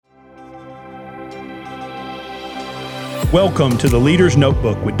Welcome to the Leader's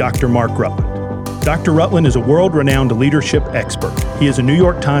Notebook with Dr. Mark Rutland. Dr. Rutland is a world-renowned leadership expert. He is a New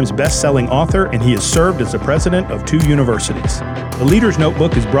York Times best-selling author, and he has served as the president of 2 universities. The Leader's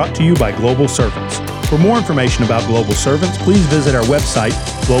Notebook is brought to you by Global Servants. For more information about Global Servants, please visit our website,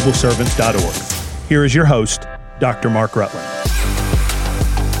 globalservants.org. Here is your host, Dr. Mark Rutland.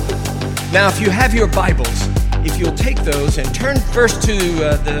 Now, if you have your Bibles, if you'll take those and turn first to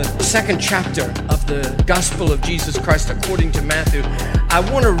the second chapter of the Gospel of Jesus Christ according to Matthew, I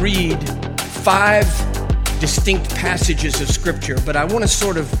want to read 5 distinct passages of Scripture, but I want to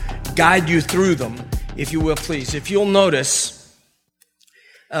sort of guide you through them, if you will, please. If you'll notice,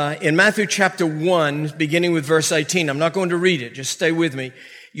 in Matthew chapter 1, beginning with verse 18, I'm not going to read it, just stay with me.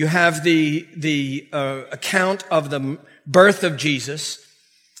 You have the account of the birth of Jesus.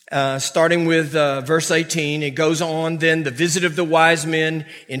 Starting with verse 18, it goes on, then the visit of the wise men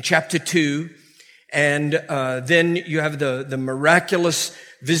in chapter 2, and then you have the miraculous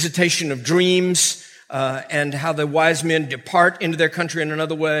visitation of dreams, and how the wise men depart into their country in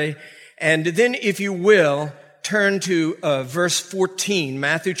another way. And then, if you will, turn to verse 14,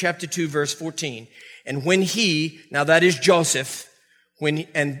 Matthew chapter 2, verse 14. And when he, now that is Joseph, when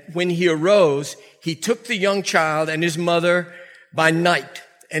he arose, he took the young child and his mother by night,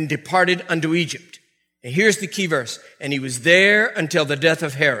 and departed unto Egypt. And here's the key verse. And he was there until the death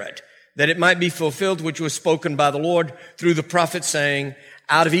of Herod, that it might be fulfilled which was spoken by the Lord through the prophet, saying,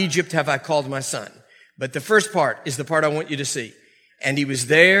 out of Egypt have I called my son. But the first part is the part I want you to see. And he was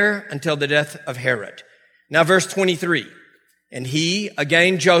there until the death of Herod. Now verse 23. And he,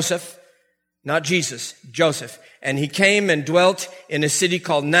 again Joseph, not Jesus, Joseph, and he came and dwelt in a city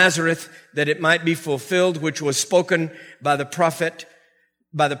called Nazareth, that it might be fulfilled which was spoken by the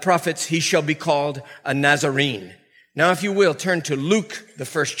prophets, he shall be called a Nazarene. Now, if you will, turn to Luke, the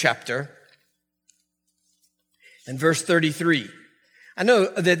first chapter, and verse 33. I know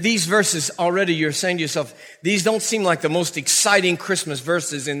that these verses already, you're saying to yourself, these don't seem like the most exciting Christmas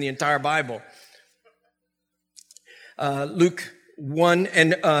verses in the entire Bible. Luke 1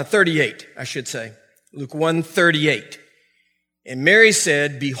 and 38, I should say. Luke 1:38. And Mary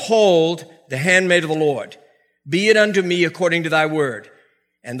said, behold, the handmaid of the Lord, be it unto me according to thy word.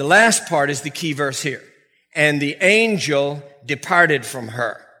 And the last part is the key verse here. And the angel departed from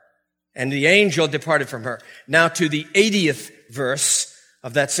her. And the angel departed from her. Now to the 80th verse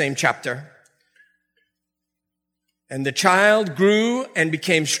of that same chapter. And the child grew and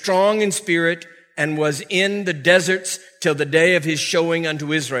became strong in spirit and was in the deserts till the day of his showing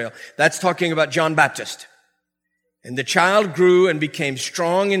unto Israel. That's talking about John Baptist. And the child grew and became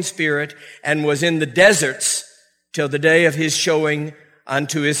strong in spirit and was in the deserts till the day of his showing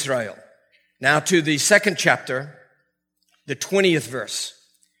unto Israel. Now to the second chapter, the 20th verse.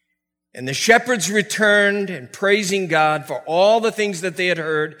 And the shepherds returned and praising God for all the things that they had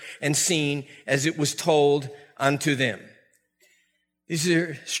heard and seen as it was told unto them. These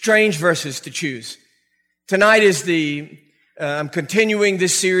are strange verses to choose. Tonight is I'm continuing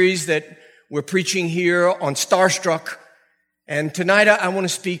this series that we're preaching here on Starstruck. And tonight I want to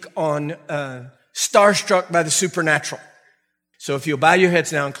speak on Starstruck by the Supernatural. So if you'll bow your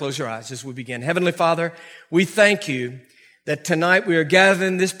heads now and close your eyes as we begin. Heavenly Father, we thank you that tonight we are gathered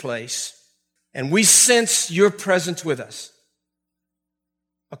in this place and we sense your presence with us.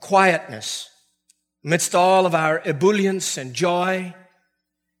 A quietness amidst all of our ebullience and joy.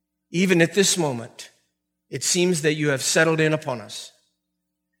 Even at this moment, it seems that you have settled in upon us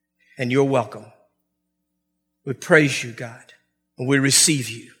and you're welcome. We praise you, God, and we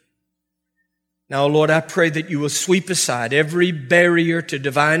receive you. Now, Lord, I pray that you will sweep aside every barrier to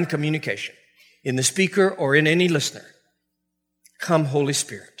divine communication in the speaker or in any listener. Come, Holy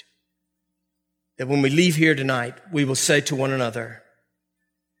Spirit, that when we leave here tonight, we will say to one another,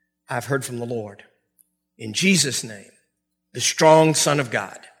 I've heard from the Lord. In Jesus' name, the strong Son of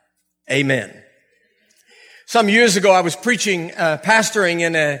God. Amen. Some years ago, I was pastoring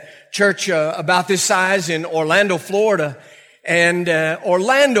in a church about this size in Orlando, Florida, and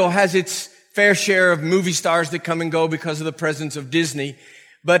Orlando has its fair share of movie stars that come and go because of the presence of Disney.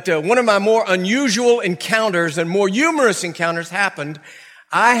 But one of my more unusual encounters and more humorous encounters happened.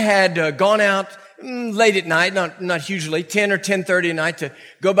 I had gone out late at night, not hugely, 10 or 10:30 at night to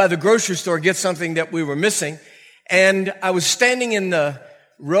go by the grocery store, get something that we were missing. And I was standing in the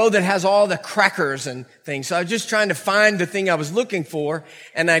row that has all the crackers and things. So I was just trying to find the thing I was looking for.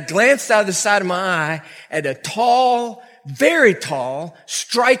 And I glanced out of the side of my eye at a tall, very tall,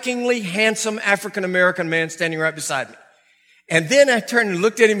 strikingly handsome African-American man standing right beside me. And then I turned and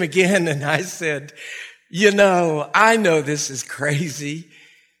looked at him again and I said, I know this is crazy.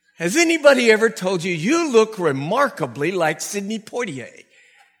 has anybody ever told you, you look remarkably like Sidney Poitier?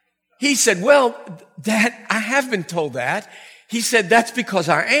 He said, well, Dad, I have been told that. He said, that's because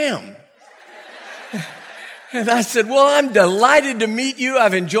I am. And I said, well, I'm delighted to meet you.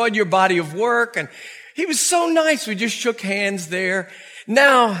 I've enjoyed your body of work. And he was so nice. We just shook hands there.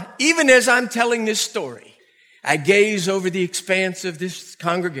 Now, even as I'm telling this story, I gaze over the expanse of this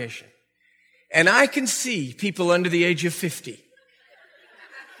congregation, and I can see people under the age of 50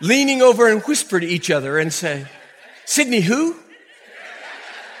 leaning over and whisper to each other and say, Sidney who?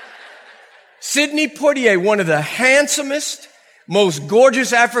 Sidney Poitier, one of the handsomest, most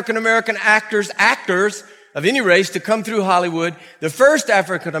gorgeous African-American actors of any race to come through Hollywood, the first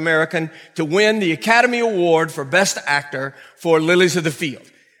African-American to win the Academy Award for Best Actor for Lilies of the Field.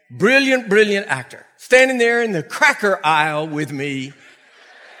 Brilliant, brilliant actor. Standing there in the cracker aisle with me.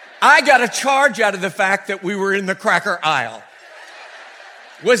 I got a charge out of the fact that we were in the cracker aisle.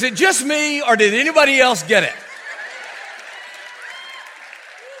 Was it just me or did anybody else get it?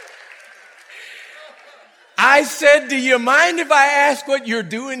 I said, do you mind if I ask what you're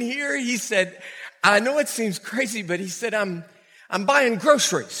doing here? He said, I know it seems crazy, but he said, I'm buying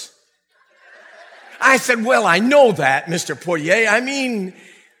groceries. I said, well, I know that, Mr. Poitier. I mean,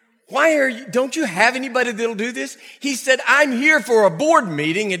 don't you have anybody that'll do this? He said, I'm here for a board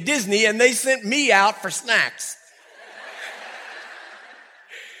meeting at Disney and they sent me out for snacks.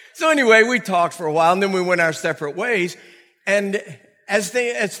 So anyway, we talked for a while and then we went our separate ways. And as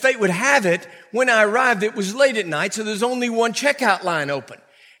fate would have it, when I arrived, it was late at night, so there's only one checkout line open.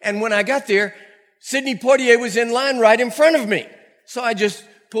 And when I got there, Sidney Poitier was in line right in front of me. So I just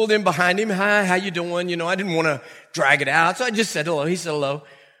pulled in behind him. Hi, how you doing? You know, I didn't want to drag it out. So I just said hello. He said hello.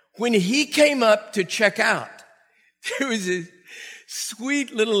 When he came up to check out, there was a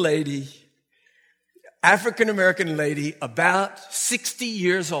sweet little lady, African-American lady, about 60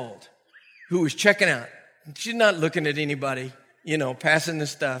 years old, who was checking out. She's not looking at anybody, you know, passing the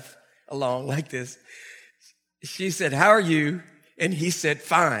stuff along like this. She said, how are you? And he said,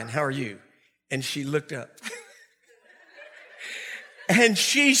 fine, how are you? And she looked up. And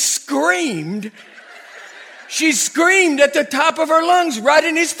she screamed. She screamed at the top of her lungs right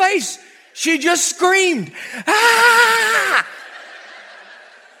in his face. She just screamed. Ah!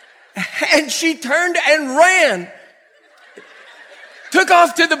 And she turned and ran. Took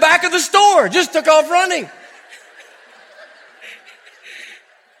off to the back of the store. Just took off running.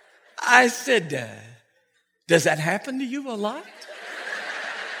 I said, does that happen to you a lot?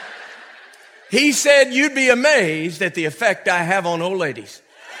 He said, you'd be amazed at the effect I have on old ladies.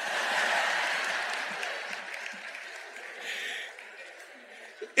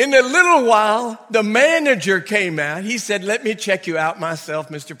 In a little while, the manager came out. He said, let me check you out myself,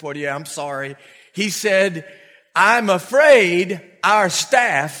 Mr. Poitier. I'm sorry. He said, I'm afraid our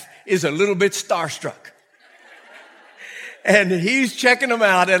staff is a little bit starstruck. And he's checking them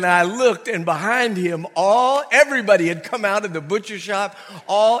out, and I looked, and behind him, everybody had come out of the butcher shop,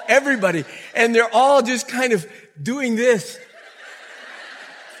 everybody, and they're all just kind of doing this.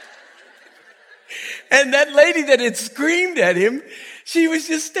 And that lady that had screamed at him, she was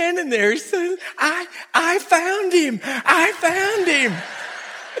just standing there saying, I found him. I found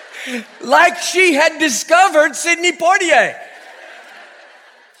him. Like she had discovered Sidney Poitier.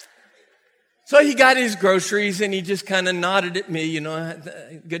 So he got his groceries and he just kind of nodded at me, you know,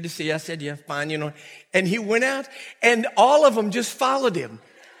 good to see you. I said, yeah, fine, you know. And he went out and all of them just followed him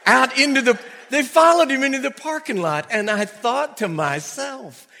out they followed him into the parking lot. And I thought to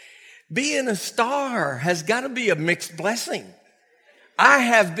myself, being a star has got to be a mixed blessing. I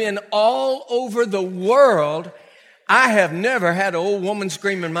have been all over the world. I have never had an old woman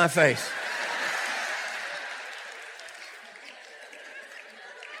scream in my face.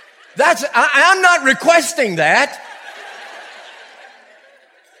 I'm not requesting that.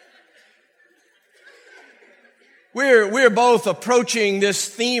 We're both approaching this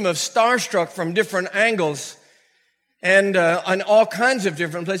theme of starstruck from different angles and on all kinds of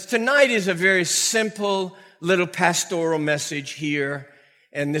different places. Tonight is a very simple little pastoral message here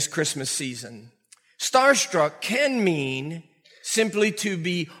in this Christmas season. Starstruck can mean simply to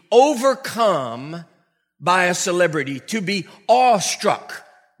be overcome by a celebrity, to be awestruck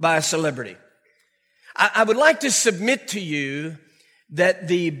by a celebrity. I would like to submit to you that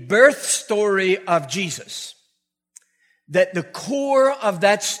the birth story of Jesus, that the core of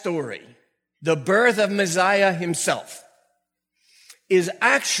that story, the birth of Messiah himself, is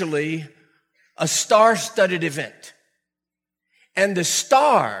actually a star-studded event. And the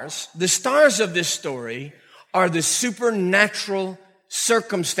stars of this story are the supernatural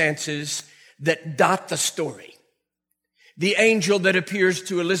circumstances that dot the story. the angel that appears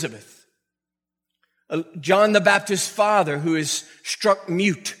to Elizabeth, John the Baptist's father who is struck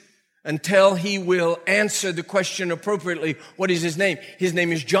mute until he will answer the question appropriately. What is his name? His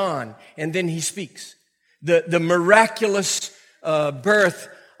name is John, and then he speaks. The miraculous birth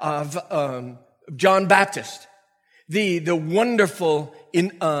of John Baptist, the wonderful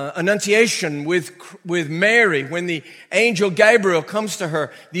annunciation with Mary when the angel Gabriel comes to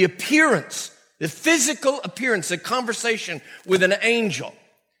her, the appearance, the physical appearance, the conversation with an angel,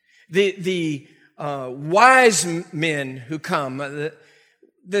 the wise men who come.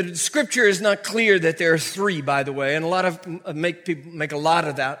 The scripture is not clear that there are three, by the way, and a lot of people make a lot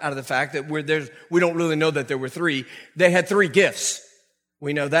of that out of the fact that we don't really know that there were three. They had three gifts.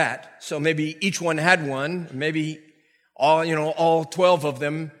 We know that. So maybe each one had one. Maybe all 12 of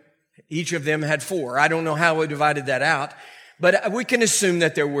them, each of them had four. I don't know how we divided that out, but we can assume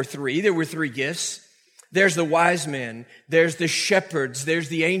that there were three. There were three gifts. There's the wise men. There's the shepherds. There's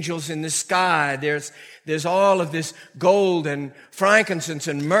the angels in the sky. There's all of this gold and frankincense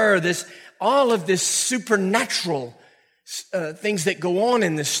and myrrh. All of this supernatural things that go on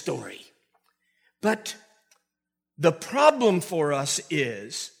in this story. But the problem for us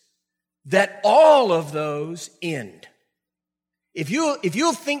is that all of those end. If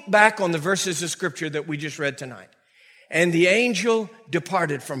you'll think back on the verses of scripture that we just read tonight, and the angel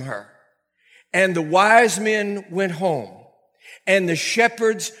departed from her, and the wise men went home, and the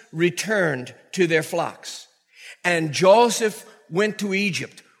shepherds returned to their flocks, and Joseph went to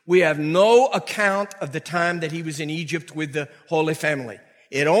Egypt. We have no account of the time that he was in Egypt with the Holy Family.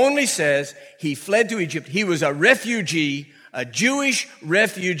 It only says he fled to Egypt. He was a refugee, a Jewish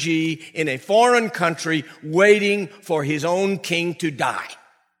refugee in a foreign country waiting for his own king to die.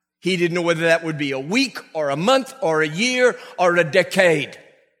 He didn't know whether that would be a week or a month or a year or a decade.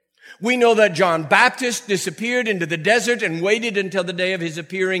 We know that John Baptist disappeared into the desert and waited until the day of his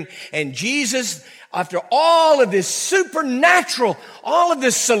appearing. And Jesus, after all of this supernatural, all of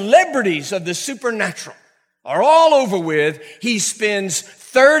the celebrities of the supernatural are all over with, he spends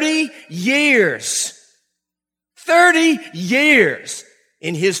 30 years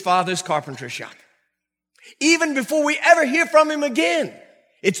in his father's carpentry shop. Even before we ever hear from him again,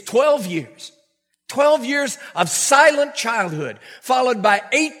 it's 12 years. 12 years of silent childhood, followed by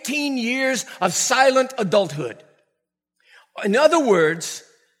 18 years of silent adulthood. In other words,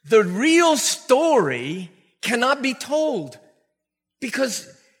 the real story cannot be told because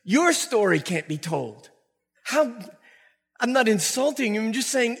your story can't be told. I'm not insulting you. I'm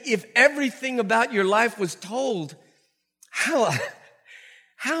just saying if everything about your life was told,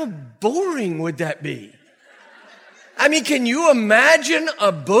 how boring would that be? I mean, can you imagine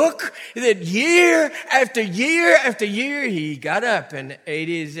a book that year after year after year, he got up and ate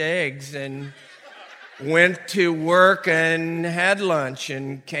his eggs and went to work and had lunch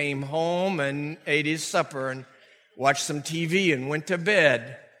and came home and ate his supper and watched some TV and went to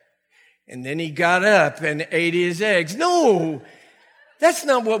bed. And then he got up and ate his eggs. No, that's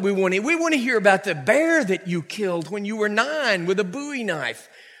not what we want to hear. We want to hear about the bear that you killed when you were 9 with a Bowie knife.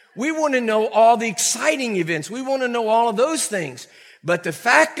 We want to know all the exciting events. We want to know all of those things. But the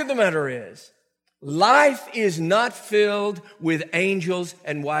fact of the matter is, life is not filled with angels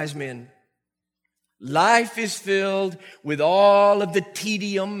and wise men. Life is filled with all of the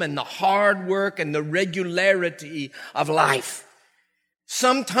tedium and the hard work and the regularity of life.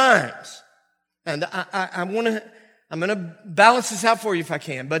 Sometimes, and I'm going to balance this out for you if I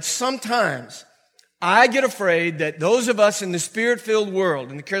can, but sometimes I get afraid that those of us in the Spirit-filled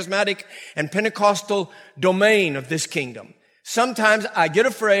world, in the charismatic and Pentecostal domain of this kingdom, sometimes I get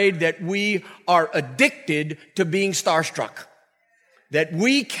afraid that we are addicted to being starstruck, that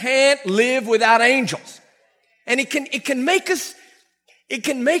we can't live without angels. And it can make us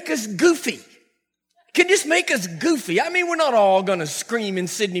goofy. It can just make us goofy. I mean, we're not all going to scream in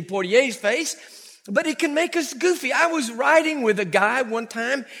Sidney Poitier's face, but it can make us goofy. I was riding with a guy one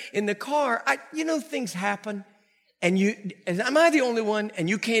time in the car. Things happen. And am I the only one? And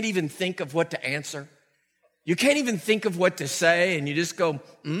you can't even think of what to answer. You can't even think of what to say. And you just go,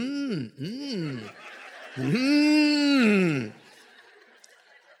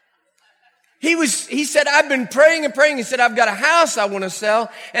 He said, I've been praying and praying. He said, I've got a house I want to sell.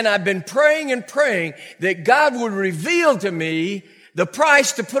 And I've been praying and praying that God would reveal to me the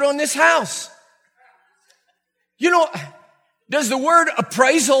price to put on this house. Does the word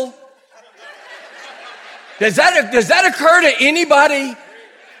appraisal, does that occur to anybody?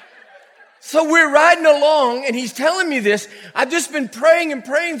 So we're riding along and he's telling me this. I've just been praying and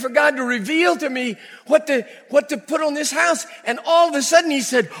praying for God to reveal to me what to put on this house. And all of a sudden he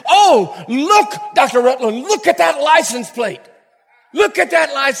said, oh, look, Dr. Rutland, look at that license plate. Look at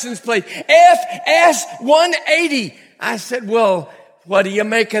that license plate. FS180. I said, well, what do you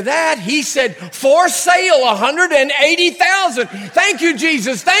make of that? He said, for sale, 180,000. Thank you,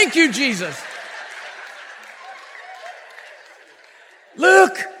 Jesus. Thank you, Jesus.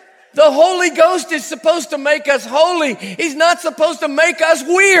 Look. The Holy Ghost is supposed to make us holy. He's not supposed to make us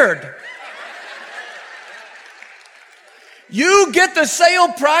weird. You get the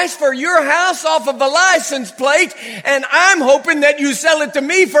sale price for your house off of a license plate, and I'm hoping that you sell it to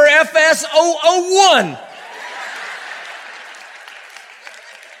me for FS001.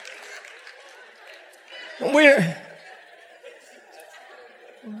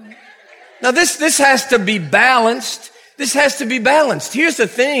 Now this has to be balanced. This has to be balanced. Here's the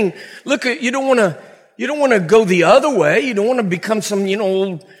thing. Look, you don't want to go the other way. You don't want to become some,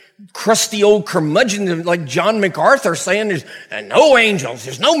 old, crusty old curmudgeon like John MacArthur saying there's no angels,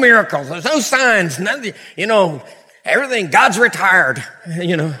 there's no miracles, there's no signs, nothing, everything, God's retired,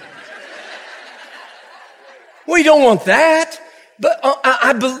 We don't want that.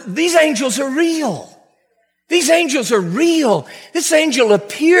 But these angels are real. These angels are real. This angel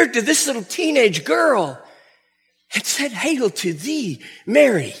appeared to this little teenage girl and said, hail to thee,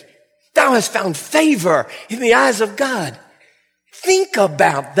 Mary. Thou hast found favor in the eyes of God. Think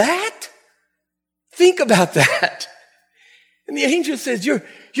about that. Think about that. And the angel says,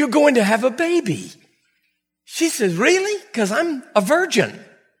 you're going to have a baby. She says, really? Because I'm a virgin.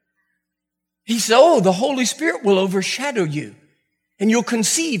 He said, oh, the Holy Spirit will overshadow you and you'll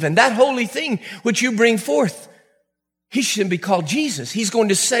conceive. And that holy thing which you bring forth, he should be called Jesus. He's going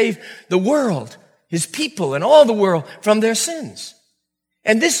to save the world, his people and all the world from their sins.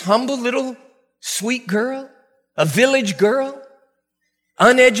 And this humble little sweet girl, a village girl,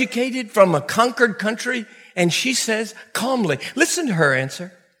 uneducated from a conquered country, and she says calmly, listen to her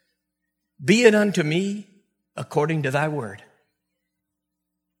answer, be it unto me according to thy word.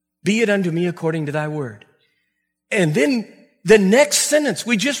 Be it unto me according to thy word. And then the next sentence,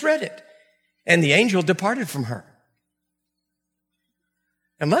 we just read it, and the angel departed from her.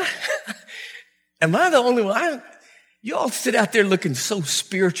 Am I the only one? You all sit out there looking so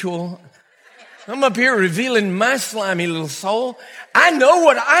spiritual. I'm up here revealing my slimy little soul. I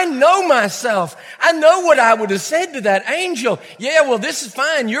know myself. I know what I would have said to that angel. Yeah, well, this is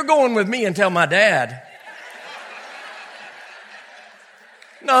fine. You're going with me and tell my dad.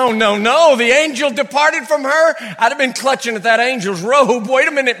 No. The angel departed from her. I'd have been clutching at that angel's robe. Wait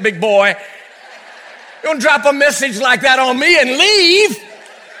a minute, big boy. Don't drop a message like that on me and leave.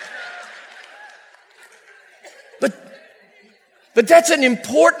 But that's an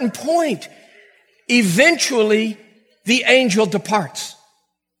important point. Eventually, the angel departs.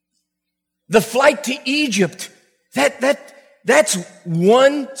 The flight to Egypt, that's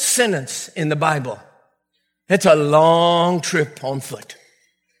one sentence in the Bible. That's a long trip on foot.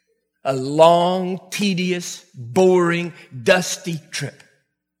 A long, tedious, boring, dusty trip.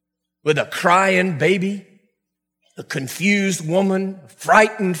 With a crying baby, a confused woman, a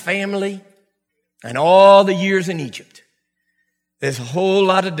frightened family, and all the years in Egypt. There's a whole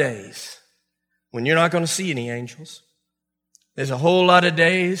lot of days when you're not going to see any angels. There's a whole lot of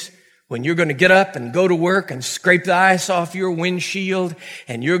days when you're going to get up and go to work and scrape the ice off your windshield,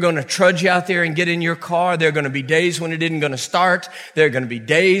 and you're going to trudge out there and get in your car. There are going to be days when it isn't going to start. There are going to be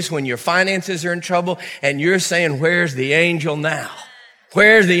days when your finances are in trouble, and you're saying, where's the angel now?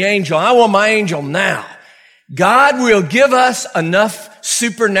 Where's the angel? I want my angel now. God will give us enough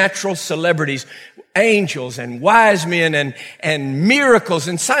supernatural celebrities, angels and wise men and miracles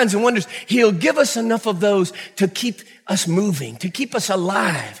and signs and wonders. He'll give us enough of those to keep us moving, to keep us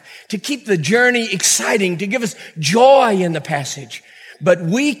alive, to keep the journey exciting, to give us joy in the passage. But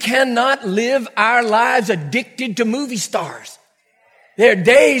we cannot live our lives addicted to movie stars. There are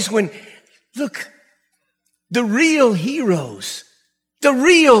days when, look, the real heroes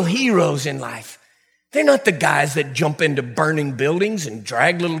in life, they're not the guys that jump into burning buildings and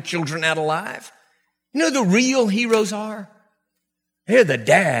drag little children out alive. You know who the real heroes are? They're the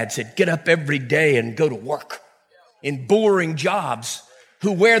dads that get up every day and go to work in boring jobs,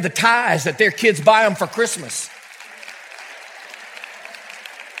 who wear the ties that their kids buy them for Christmas.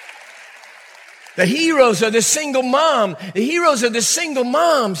 The heroes are the single mom. The heroes are the single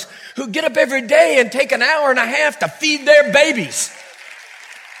moms who get up every day and take an hour and a half to feed their babies.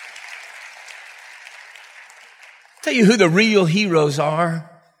 Tell you who the real heroes are.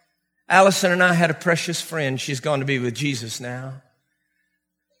 Allison and I had a precious friend. She's gone to be with Jesus now.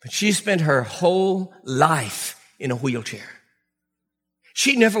 But she spent her whole life in a wheelchair.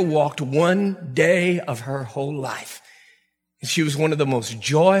 She never walked one day of her whole life. And she was one of the most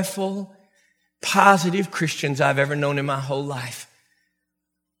joyful, positive Christians I've ever known in my whole life.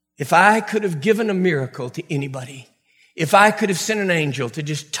 If I could have given a miracle to anybody, if I could have sent an angel to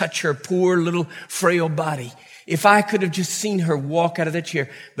just touch her poor little frail body, if I could have just seen her walk out of that chair,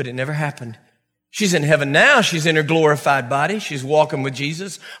 but it never happened. She's in heaven now. She's in her glorified body. She's walking with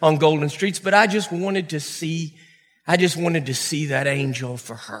Jesus on golden streets, but I just wanted to see that angel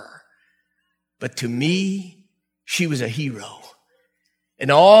for her. But to me, she was a hero. And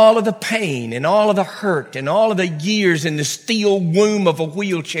all of the pain and all of the hurt and all of the years in the steel womb of a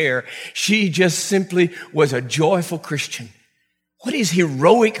wheelchair, she just simply was a joyful Christian. What is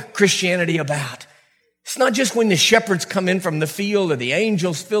heroic Christianity about? It's not just when the shepherds come in from the field or the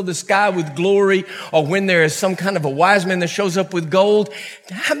angels fill the sky with glory or when there is some kind of a wise man that shows up with gold.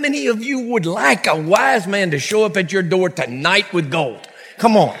 How many of you would like a wise man to show up at your door tonight with gold?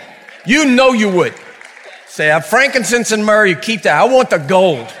 Come on. You know you would. Say, I have frankincense and myrrh, you keep that. I want the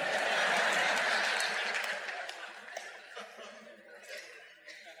gold.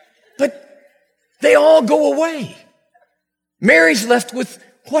 But they all go away. Mary's left with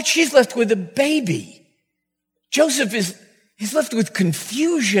what? She's left with a baby. Joseph is left with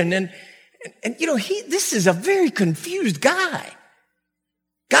confusion and you know, this is a very confused guy.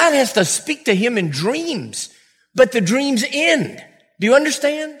 God has to speak to him in dreams, but the dreams end. Do you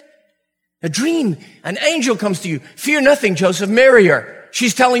understand? A dream, an angel comes to you. Fear nothing, Joseph, marry her.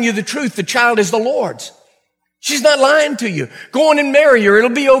 She's telling you the truth. The child is the Lord's. She's not lying to you. Go on and marry her. It'll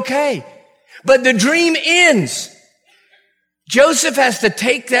be okay. But the dream ends. Joseph has to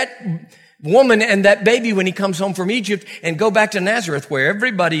take that woman and that baby when he comes home from Egypt and go back to Nazareth, where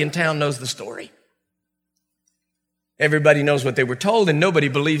everybody in town knows the story. Everybody knows what they were told and nobody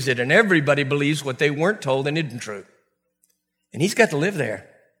believes it, and everybody believes what they weren't told and isn't true. And he's got to live there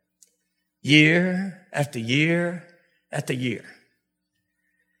year after year after year.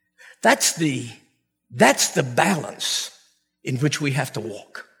 That's the balance in which we have to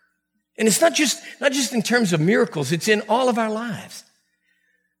walk. And it's not just in terms of miracles, it's in all of our lives.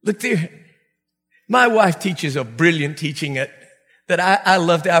 Look there. My wife teaches a brilliant teaching that I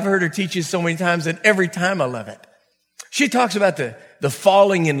love. I've heard her teach it so many times, and every time I love it. She talks about the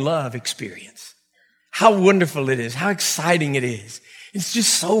falling in love experience. How wonderful it is, how exciting it is. It's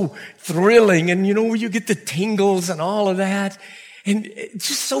just so thrilling, and you know, where you get the tingles and all of that. And it's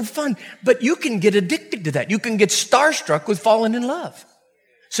just so fun. But you can get addicted to that. You can get starstruck with falling in love.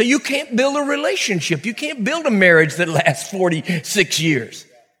 So you can't build a relationship. You can't build a marriage that lasts 46 years.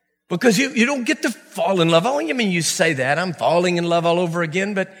 Because you don't get to fall in love. Oh, I mean, you say that, I'm falling in love all over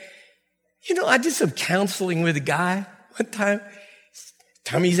again. But, you know, I did some counseling with a guy one time.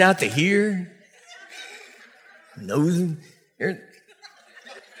 Tummy's out to here. Nose.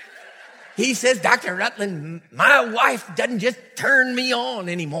 He says, Dr. Rutland, my wife doesn't just turn me on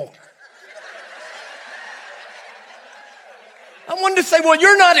anymore. I wanted to say, well,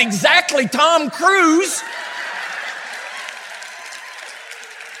 you're not exactly Tom Cruise.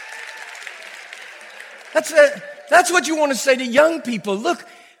 That's what you want to say to young people. Look,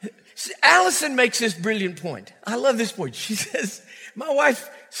 Allison makes this brilliant point. I love this point. She says, my wife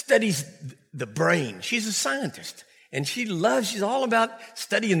studies the brain. She's a scientist. And she's all about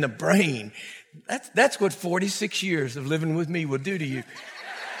studying the brain. That's what 46 years of living with me will do to you.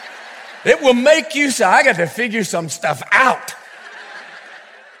 It will make you say, I got to figure some stuff out.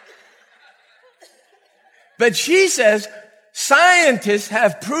 But she says, scientists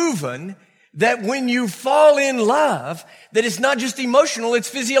have proven that when you fall in love, that it's not just emotional, it's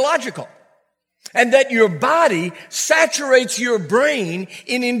physiological. And that your body saturates your brain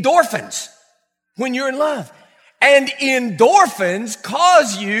in endorphins when you're in love. And endorphins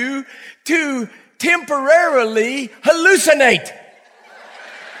cause you to temporarily hallucinate.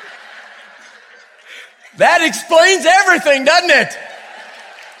 That explains everything, doesn't it?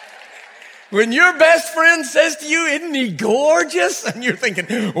 When your best friend says to you, isn't he gorgeous? And you're thinking,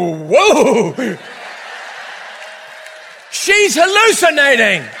 whoa, she's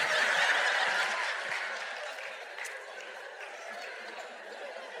hallucinating.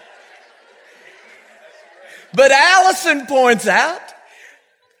 But Allison points out,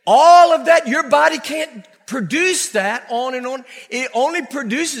 all of that, your body can't produce that on and on. It only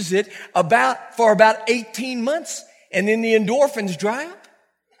produces it for about 18 months, and then the endorphins dry up.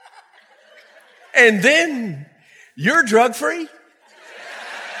 And then you're drug free.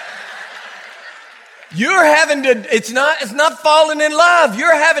 You're having to, it's not falling in love.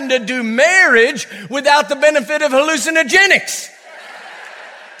 You're having to do marriage without the benefit of hallucinogenics.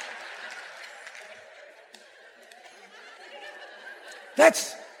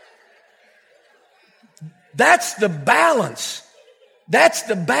 That's the balance. That's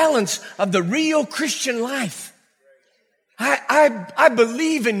the balance of the real Christian life. I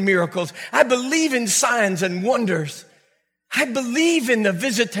believe in miracles. I believe in signs and wonders. I believe in the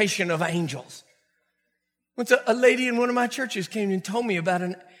visitation of angels. Once a lady in one of my churches came and told me about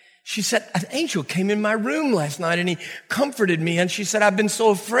she said, an angel came in my room last night and he comforted me. And she said, I've been so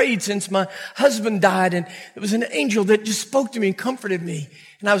afraid since my husband died. And it was an angel that just spoke to me and comforted me.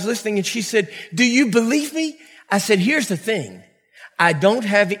 And I was listening and she said, do you believe me? I said, here's the thing. I don't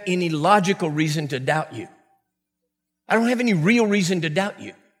have any logical reason to doubt you. I don't have any real reason to doubt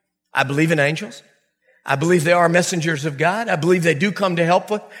you. I believe in angels. I believe they are messengers of God. I believe they do come to help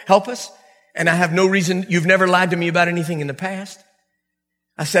us. And I have no reason. You've never lied to me about anything in the past.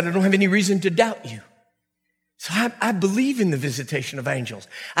 I said, I don't have any reason to doubt you. So I believe in the visitation of angels.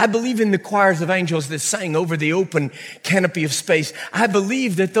 I believe in the choirs of angels that sang over the open canopy of space. I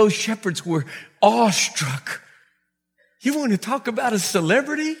believe that those shepherds were awestruck. You want to talk about a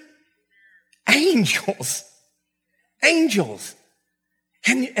celebrity? Angels. Angels.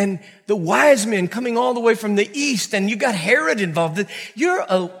 And the wise men coming all the way from the east, and you got Herod involved. You're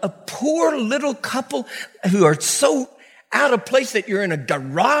a poor little couple who are so out of place that you're in a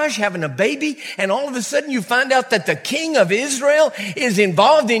garage having a baby, and all of a sudden you find out that the king of Israel is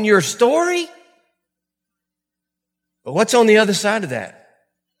involved in your story. But what's on the other side of that?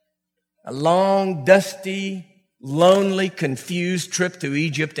 A long, dusty, lonely, confused trip to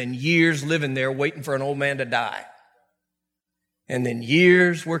Egypt and years living there waiting for an old man to die. And then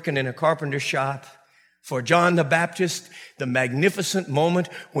years working in a carpenter shop. For John the Baptist, the magnificent moment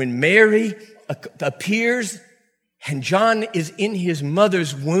when Mary appears and John is in his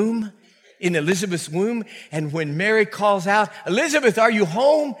mother's womb, in Elizabeth's womb. And when Mary calls out, Elizabeth, are you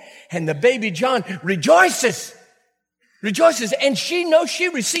home? And the baby John rejoices. And she knows she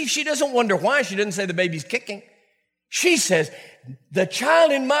receives. She doesn't wonder why. She doesn't say the baby's kicking. She says, the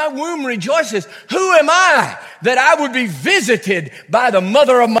child in my womb rejoices. Who am I that I would be visited by the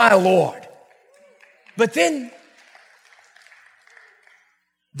mother of my Lord? But then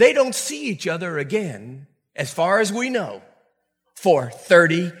they don't see each other again, as far as we know, for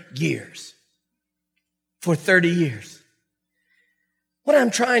 30 years. For 30 years. What I'm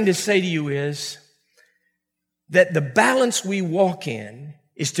trying to say to you is that the balance we walk in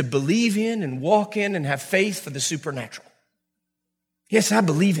is to believe in and walk in and have faith for the supernatural. Yes, I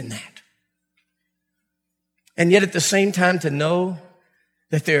believe in that. And yet at the same time to know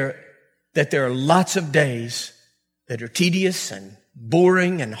that there are lots of days that are tedious and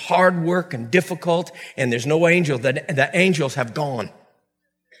boring and hard work and difficult, and there's no angel. The angels have gone.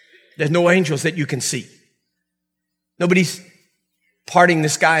 There's no angels that you can see. Nobody's parting the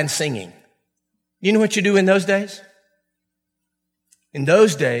sky and singing. You know what you do in those days? In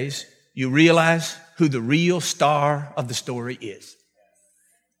those days, you realize who the real star of the story is.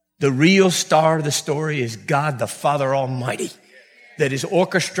 The real star of the story is God the Father Almighty, that is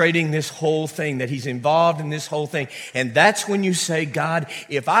orchestrating this whole thing, that he's involved in this whole thing. And that's when you say, God,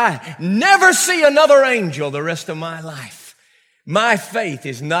 if I never see another angel the rest of my life, my faith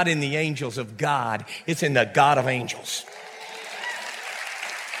is not in the angels of God, it's in the God of angels.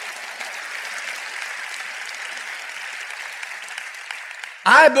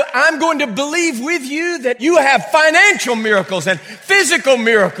 I'm going to believe with you that you have financial miracles and physical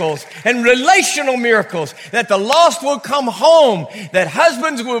miracles and relational miracles, that the lost will come home, that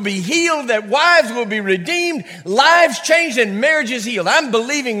husbands will be healed, that wives will be redeemed, lives changed, and marriages healed. I'm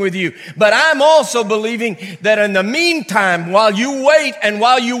believing with you, but I'm also believing that in the meantime, while you wait and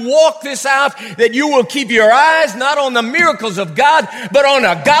while you walk this out, that you will keep your eyes not on the miracles of God, but on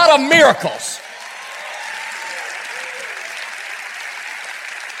a God of miracles.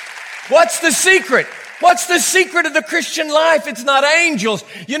 What's the secret? What's the secret of the Christian life? It's not angels.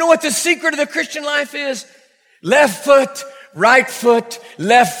 You know what the secret of the Christian life is? Left foot, right foot,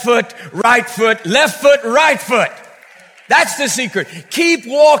 left foot, right foot, left foot, right foot. That's the secret. Keep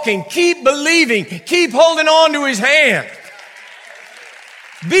walking, keep believing, keep holding on to his hand.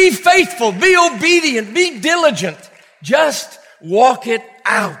 Be faithful, be obedient, be diligent. Just walk it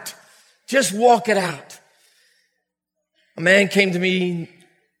out. Just walk it out. A man came to me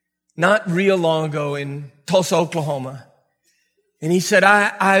not real long ago in Tulsa, Oklahoma. And he said,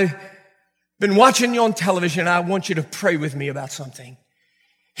 I've been watching you on television. I want you to pray with me about something.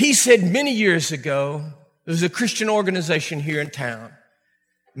 He said many years ago, there was a Christian organization here in town,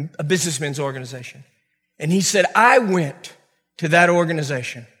 a businessmen's organization. And he said, I went to that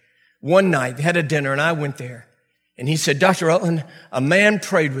organization one night. They had a dinner and I went there. And he said, Dr. Rutland, a man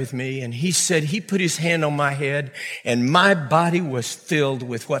prayed with me, and he said he put his hand on my head, and my body was filled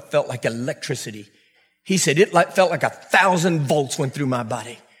with what felt like electricity. He said it felt like 1,000 volts went through my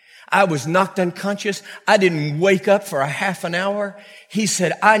body. I was knocked unconscious. I didn't wake up for a half an hour. He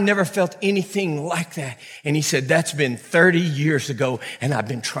said, I never felt anything like that. And he said, that's been 30 years ago, and I've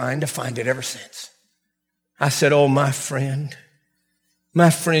been trying to find it ever since. I said, oh, my friend,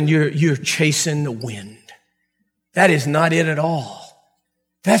 you're chasing the wind. That is not it at all.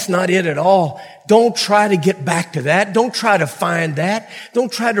 That's not it at all. Don't try to get back to that. Don't try to find that. Don't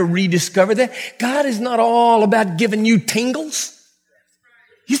try to rediscover that. God is not all about giving you tingles.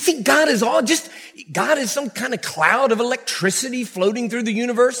 You think God is some kind of cloud of electricity floating through the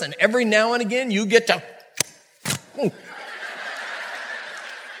universe, and every now and again you get to...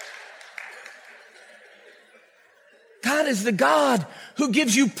 God is the God who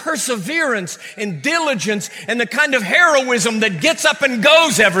gives you perseverance and diligence and the kind of heroism that gets up and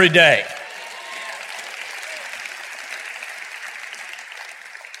goes every day.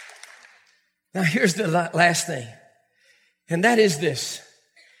 Now here's the last thing, and that is this,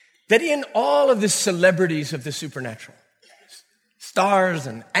 that in all of the celebrities of the supernatural, stars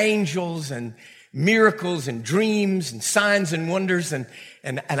and angels and miracles and dreams and signs and wonders, and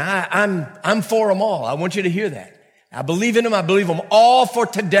I'm for them all. I want you to hear that. I believe in them. I believe them all for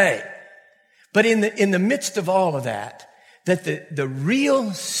today. But in the midst of all of that the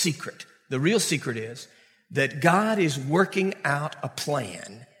real secret is that God is working out a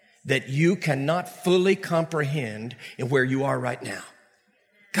plan that you cannot fully comprehend in where you are right now.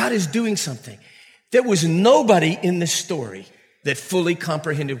 God is doing something. There was nobody in this story that fully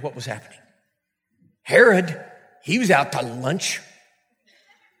comprehended what was happening. Herod, he was out to lunch.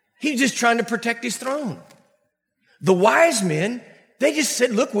 He was just trying to protect his throne. The wise men, they just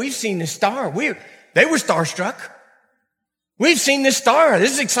said, look, we've seen this star. They were starstruck. We've seen this star.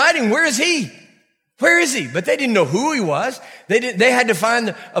 This is exciting. Where is he? Where is he? But they didn't know who he was. They had to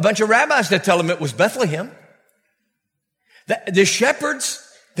find a bunch of rabbis to tell them it was Bethlehem. The shepherds,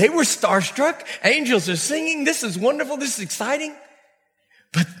 they were starstruck. Angels are singing. This is wonderful. This is exciting.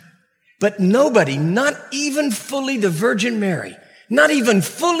 But nobody, not even fully the Virgin Mary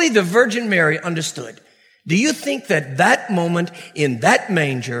understood. Do you think that moment in that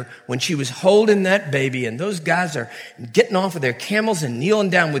manger, when she was holding that baby and those guys are getting off of their camels and kneeling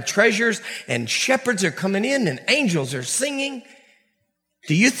down with treasures and shepherds are coming in and angels are singing,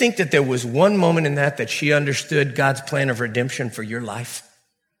 do you think that there was one moment in that she understood God's plan of redemption for your life?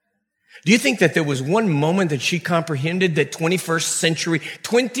 Do you think that there was one moment that she comprehended that 21st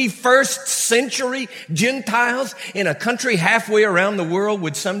century Gentiles in a country halfway around the world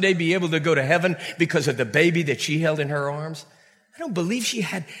would someday be able to go to heaven because of the baby that she held in her arms? I don't believe she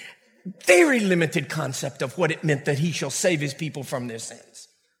had very limited concept of what it meant that he shall save his people from their sins.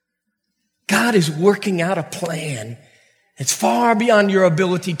 God is working out a plan that's far beyond your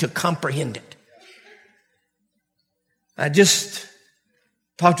ability to comprehend it. I just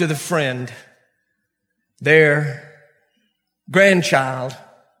talked with a friend. Their grandchild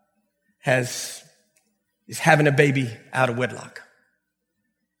is having a baby out of wedlock.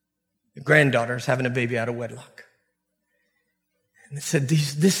 The granddaughter is having a baby out of wedlock. And they said,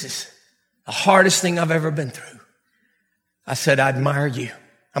 this is the hardest thing I've ever been through. I said, I admire you.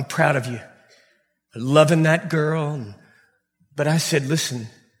 I'm proud of you. Loving that girl. But I said, listen,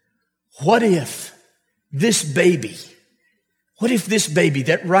 what if this baby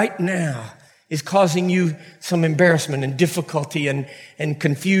that right now is causing you some embarrassment and difficulty and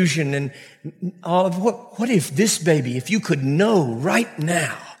confusion and all of what if this baby, if you could know right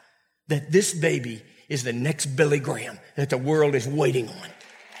now that this baby is the next Billy Graham that the world is waiting on?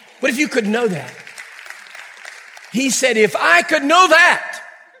 What if you could know that? He said, if I could know that,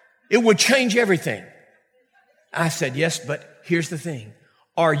 it would change everything. I said, yes, but here's the thing.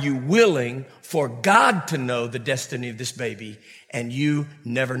 Are you willing for God to know the destiny of this baby and you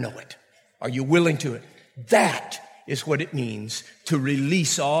never know it? Are you willing to it? That is what it means to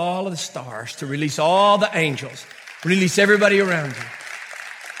release all of the stars, to release all the angels, release everybody around you.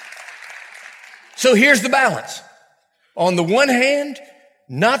 So here's the balance. On the one hand,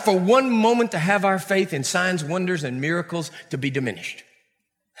 not for one moment to have our faith in signs, wonders, and miracles to be diminished.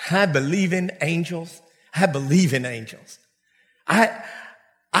 I believe in angels. I believe in angels.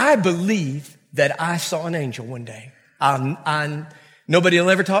 I believe that I saw an angel one day. Nobody will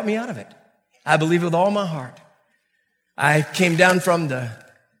ever talk me out of it. I believe with all my heart. I came down from the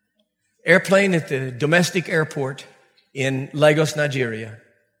airplane at the domestic airport in Lagos, Nigeria.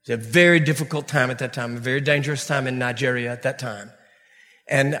 It was a very difficult time at that time, a very dangerous time in Nigeria at that time.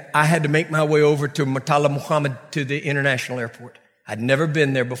 And I had to make my way over to Murtala Muhammad to the international airport. I'd never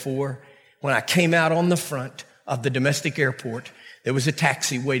been there before. When I came out on the front of the domestic airport, there was a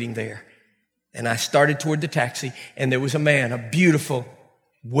taxi waiting there. And I started toward the taxi, and there was a man, a beautiful,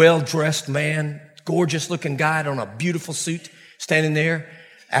 well-dressed man, gorgeous-looking guy on a beautiful suit, standing there,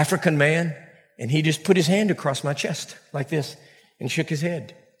 African man, and he just put his hand across my chest like this and shook his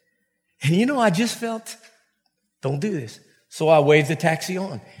head. And I just felt, don't do this. So I waved the taxi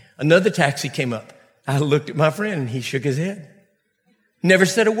on. Another taxi came up. I looked at my friend, and he shook his head. Never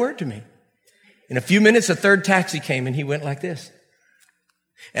said a word to me. In a few minutes, a third taxi came, and he went like this.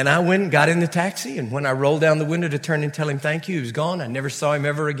 And I went and got in the taxi, and when I rolled down the window to turn and tell him thank you, he was gone. I never saw him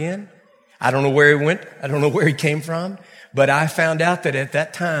ever again. I don't know where he went. I don't know where he came from. But I found out that at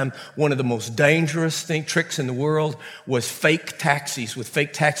that time, one of the most dangerous tricks in the world was fake taxis with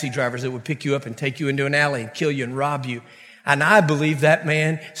fake taxi drivers that would pick you up and take you into an alley and kill you and rob you. And I believe that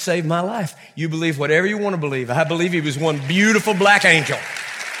man saved my life. You believe whatever you want to believe. I believe he was one beautiful black angel.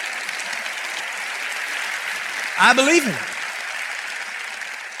 I believe in it.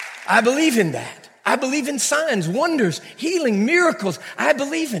 I believe in that. I believe in signs, wonders, healing, miracles. I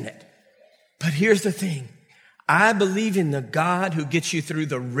believe in it. But here's the thing. I believe in the God who gets you through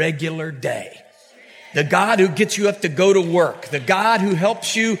the regular day. The God who gets you up to go to work. The God who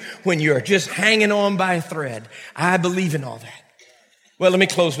helps you when you're just hanging on by a thread. I believe in all that. Well, let me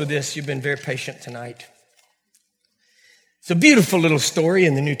close with this. You've been very patient tonight. It's a beautiful little story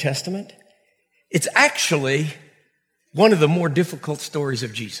in the New Testament. It's actually one of the more difficult stories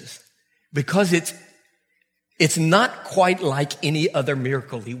of Jesus because it's not quite like any other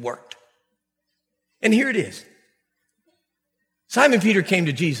miracle he worked. And here it is. Simon Peter came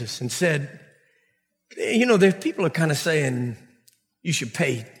to Jesus and said, the people are kind of saying you should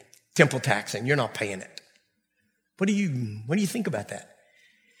pay temple tax and you're not paying it. What do you think about that?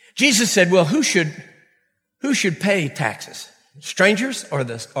 Jesus said, well, who should pay taxes? Strangers or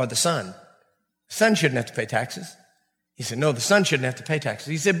the son? The son shouldn't have to pay taxes. He said, no, the son shouldn't have to pay taxes.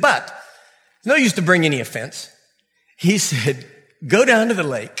 He said, but it's no use to bring any offense. He said, go down to the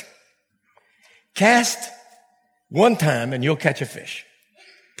lake, cast one time and you'll catch a fish.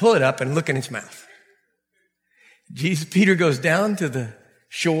 Pull it up and look in its mouth. Peter goes down to the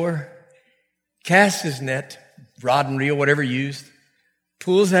shore, casts his net, rod and reel, whatever he used,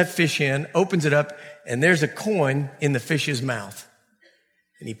 pulls that fish in, opens it up, and there's a coin in the fish's mouth.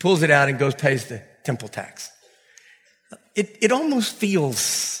 And he pulls it out and pays the temple tax. It almost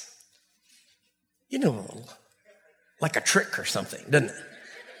feels, like a trick or something, doesn't it?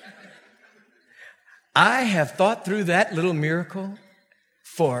 I have thought through that little miracle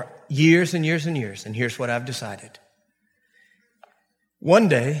for years and years and years, and here's what I've decided. One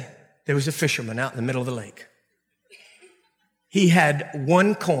day, there was a fisherman out in the middle of the lake. He had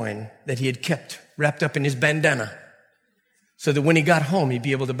one coin that he had kept wrapped up in his bandana so that when he got home, he'd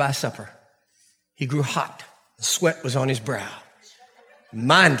be able to buy supper. He grew hot. The sweat was on his brow.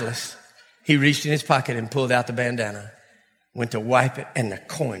 Mindless, he reached in his pocket and pulled out the bandana, went to wipe it, and the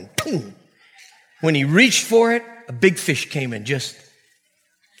coin, boom. When he reached for it, a big fish came and just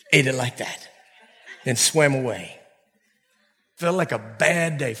ate it like that, then swam away. Felt like a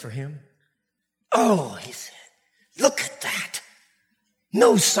bad day for him. Oh, he said, look at that.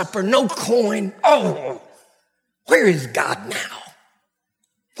 No supper, no coin. Oh, where is God now?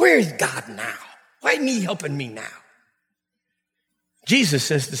 Where is God now? Why isn't he helping me now? Jesus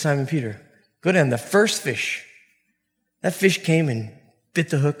says to Simon Peter, go down the first fish. That fish came and bit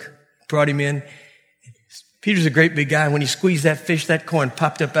the hook, brought him in. Peter's a great big guy. When he squeezed that fish, that coin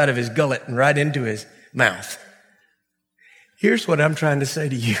popped up out of his gullet and right into his mouth. Here's what I'm trying to say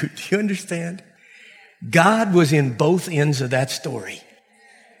to you. Do you understand? God was in both ends of that story.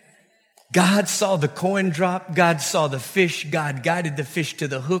 God saw the coin drop. God saw the fish. God guided the fish to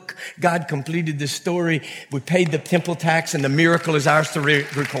the hook. God completed the story. We paid the temple tax, and the miracle is ours to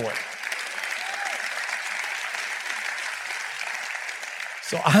record.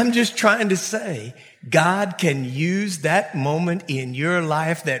 So I'm just trying to say, God can use that moment in your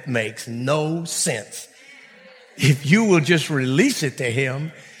life that makes no sense. If you will just release it to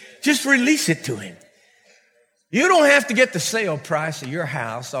him, just release it to him. You don't have to get the sale price of your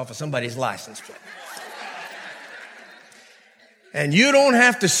house off of somebody's license plate. And you don't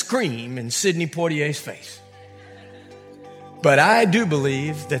have to scream in Sidney Poitier's face. But I do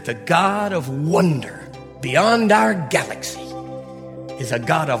believe that the God of wonder beyond our galaxy is a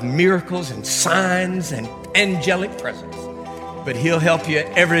God of miracles and signs and angelic presence. But he'll help you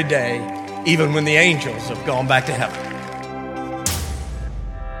every day, even when the angels have gone back to heaven.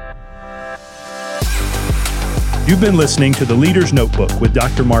 You've been listening to The Leader's Notebook with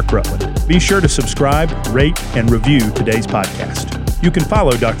Dr. Mark Rutland. Be sure to subscribe, rate, and review today's podcast. You can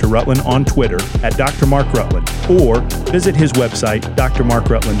follow Dr. Rutland on Twitter at Dr. Mark Rutland or visit his website,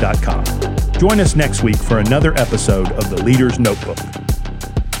 drmarkrutland.com. Join us next week for another episode of The Leader's Notebook.